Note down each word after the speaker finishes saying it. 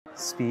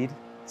speed.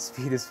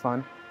 Speed is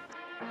fun.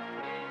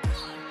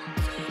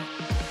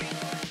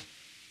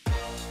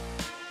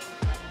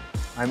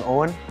 I'm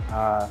Owen,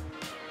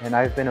 and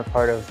I've been a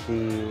part of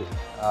the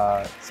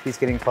speed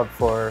skating club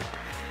for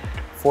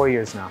 4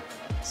 years now.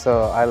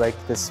 So I like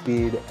the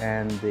speed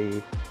and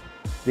the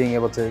being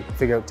able to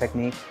figure out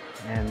technique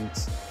and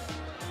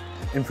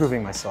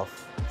improving myself.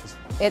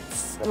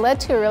 It's led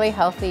to a really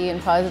healthy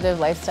and positive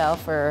lifestyle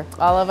for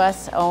all of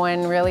us.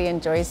 Owen really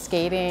enjoys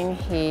skating.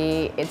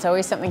 It's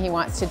always something he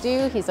wants to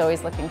do. He's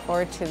always looking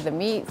forward to the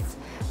meets.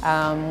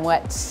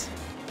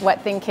 What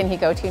thing can he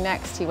go to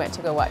next? He went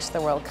to go watch the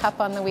World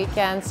Cup on the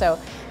weekend. So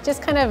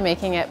just kind of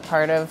making it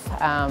part of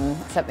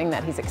something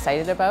that he's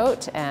excited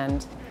about.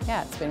 And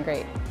yeah, it's been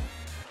great.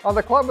 Well,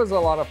 the club is a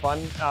lot of fun.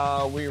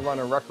 We run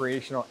a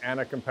recreational and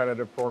a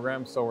competitive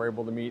program, so we're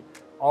able to meet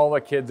all the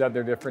kids at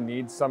their different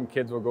needs. Some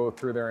kids will go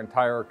through their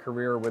entire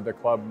career with the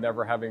club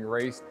never having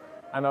raced,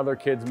 and other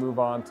kids move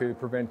on to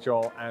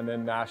provincial and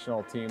then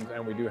national teams,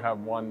 and we do have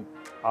one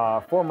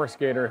former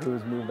skater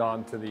who's moved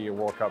on to the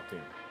World Cup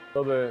team.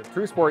 So the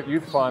True Sport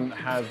Youth Fund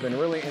has been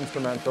really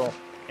instrumental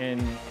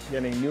in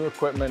getting new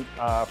equipment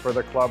for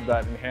the club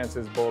that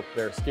enhances both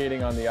their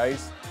skating on the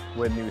ice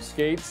with new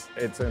skates.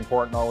 It's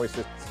important always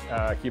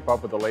to keep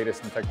up with the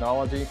latest in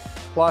technology,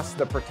 plus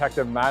the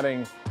protective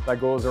matting that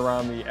goes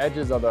around the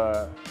edges of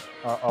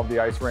the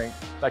ice rink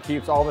that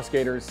keeps all the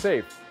skaters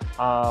safe.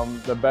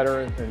 The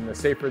better and the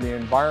safer the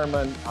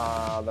environment,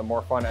 the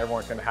more fun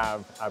everyone can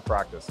have at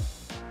practice.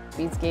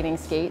 Speed skating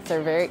skates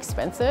are very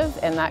expensive,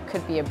 and that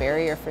could be a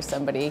barrier for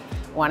somebody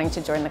wanting to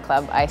join the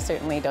club. I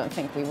certainly don't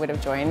think we would have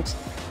joined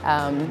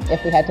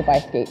if we had to buy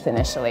skates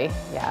initially.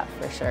 Yeah,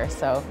 for sure.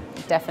 So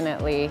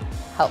definitely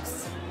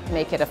helps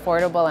make it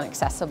affordable and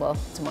accessible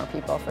to more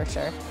people, for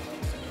sure.